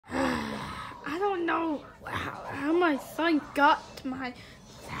don't know how my son got to my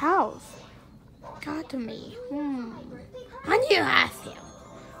house. Got to me. I need to ask him.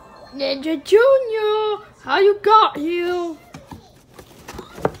 Ninja Junior, how you got here?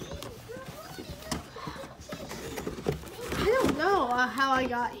 I don't know how I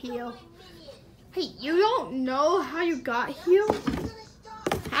got here. Hey, you don't know how you got here?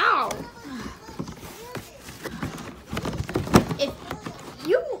 How? If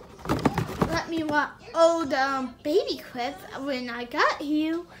you let me watch old baby clips when I got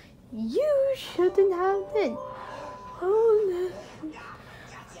here, you shouldn't have been. Oh no.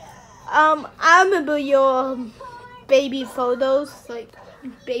 I remember your baby photos, like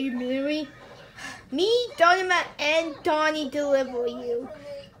baby Mary. Me, Dynamite, and Donnie deliver you.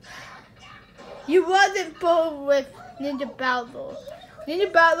 You wasn't born with Ninja Battle. Ninja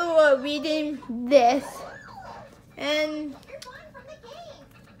Battle were reading this, and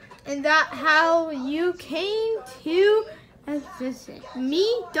that how you came to existence.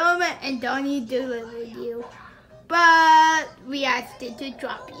 Me, Dynamite, and Donnie delivered you. But we asked it to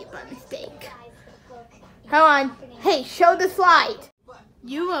drop you by mistake. Come on. Hey, show the slide.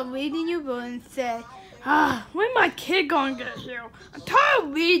 You were reading your book and said, when my kid gonna get here? I'm tired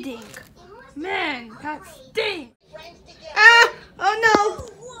of reading. Man, that stinks. Oh no.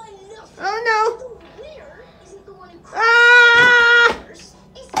 Oh no.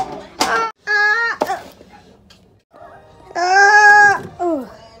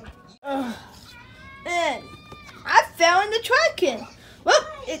 Man. I fell in the trash can. Well,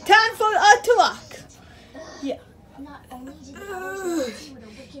 it's time for us to lock. Yeah. Not only did they always see what a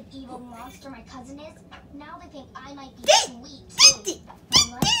wicked evil monster my cousin is, now they think I might be sweet too.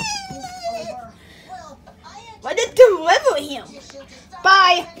 My life is over. Why did deliver him?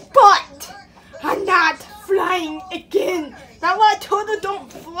 By foot. I'm not flying again. That's why I told her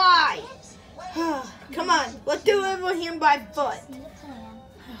don't fly. Come on, let's deliver him by foot.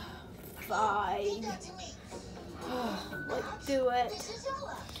 Fine. Let's do it.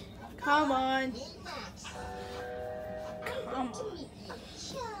 Come on. Come on.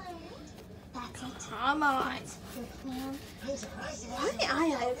 Come on. Why did I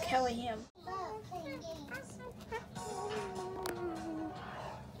have to kill him?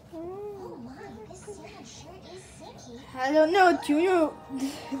 I don't know, Junior.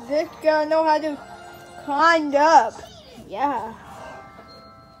 This girl know how to climb up. Yeah.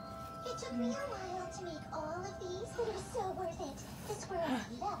 It took me a while to make all of these, but it was so worth it. This world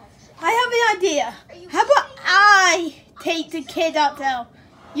loves. I have an idea. How about I take the kid up there?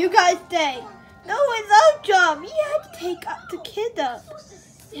 You guys stay. No, it's our job. You have to take up the kid up.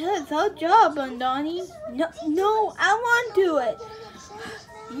 Yeah, it's our job, Donnie. No, I want to do it.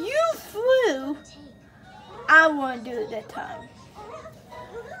 You flew. I want to do it that time.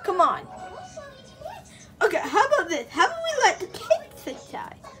 Come on. Okay, how about this? How about we let the kids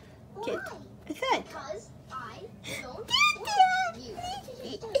decide? Kids, I said. Because I don't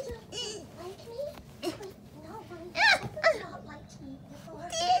want you.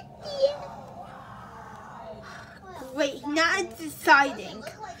 Wait, not deciding.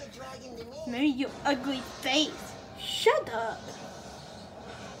 Maybe your ugly face. Shut up.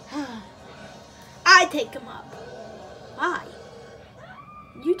 I take him up. Why?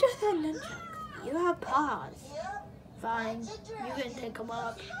 You just had nunchucks. You have paws. Fine. You can take him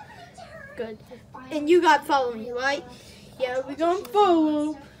up. Good. And you got to follow me, right? Yeah, we're going to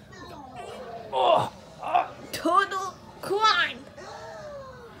follow. Total climb.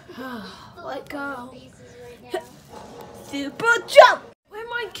 Let go. Super jump. When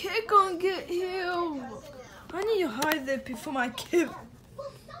my kid gonna get here? I need to hide this before my kid.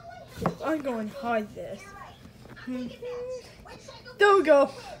 I'm going to hide this. There we go.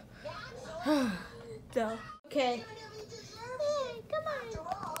 So, okay.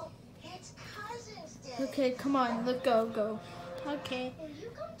 Okay, come on, let's go. Okay.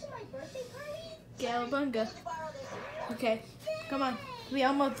 Galabunga. Okay, come on. We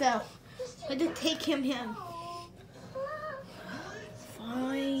almost there. Let's just take him in.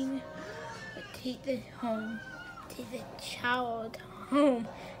 Fine. Let's take this home. Take the child home.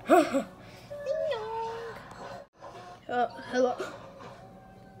 Hello.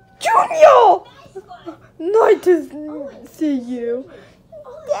 Junior! Nice to see you.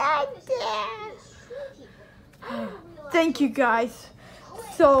 Dad. Thank you guys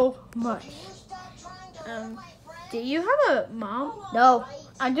so much. Do you have a mom? No,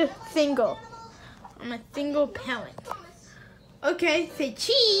 I'm just single. I'm a single parent. Okay, say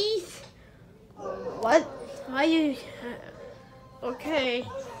cheese. What? Why you? Okay.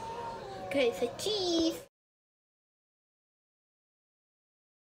 Okay, say cheese.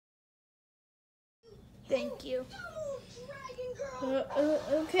 Thank you.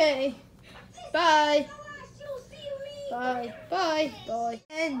 Okay. Bye. Bye. Bye. Bye.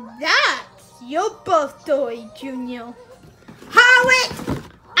 And that's your birth story, Junior. Howard,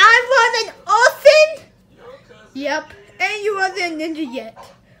 I was an orphan? Yep. And you wasn't a ninja yet.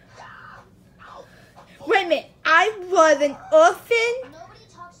 Wait a minute. I was an orphan?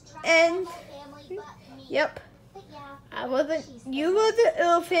 And... Yep. I wasn't... You was an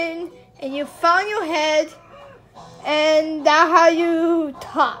orphan. And you found your head. And that's how you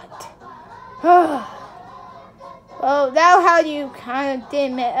taught. Well, that's how you kind of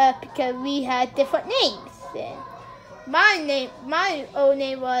did it up because we had different names then. My old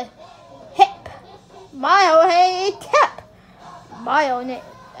name was Hip. My old name is Tip. My old name,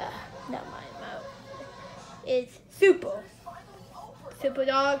 not mine, is Super. Super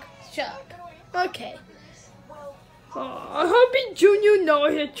Dog, shut up. Okay. I hope Junior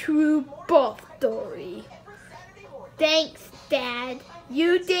knows a true birth story. Thanks, Dad.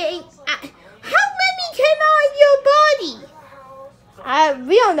 You didn't... how many came out of your body?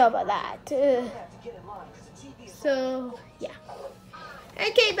 We don't know about that. So, yeah.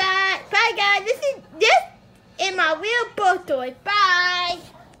 Okay, bye. Bye, guys. This is my real birth story. Bye.